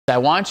I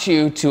want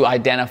you to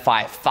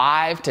identify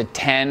 5 to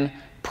 10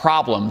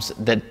 problems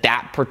that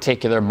that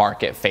particular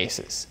market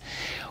faces.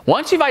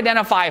 Once you've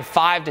identified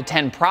 5 to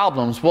 10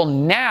 problems, well,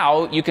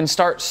 now you can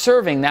start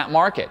serving that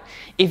market.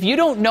 If you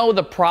don't know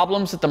the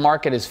problems that the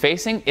market is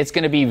facing, it's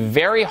going to be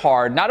very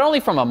hard, not only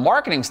from a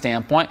marketing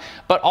standpoint,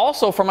 but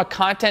also from a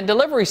content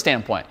delivery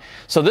standpoint.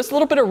 So this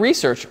little bit of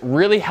research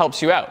really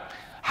helps you out.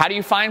 How do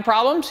you find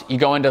problems? You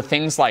go into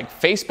things like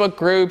Facebook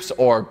groups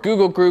or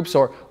Google groups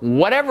or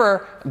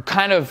whatever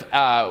kind of,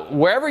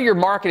 wherever your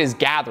market is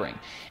gathering.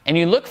 And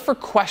you look for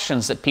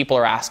questions that people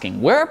are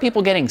asking. Where are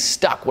people getting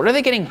stuck? What are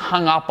they getting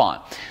hung up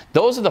on?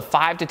 Those are the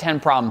 5 to 10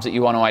 problems that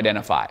you want to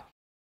identify.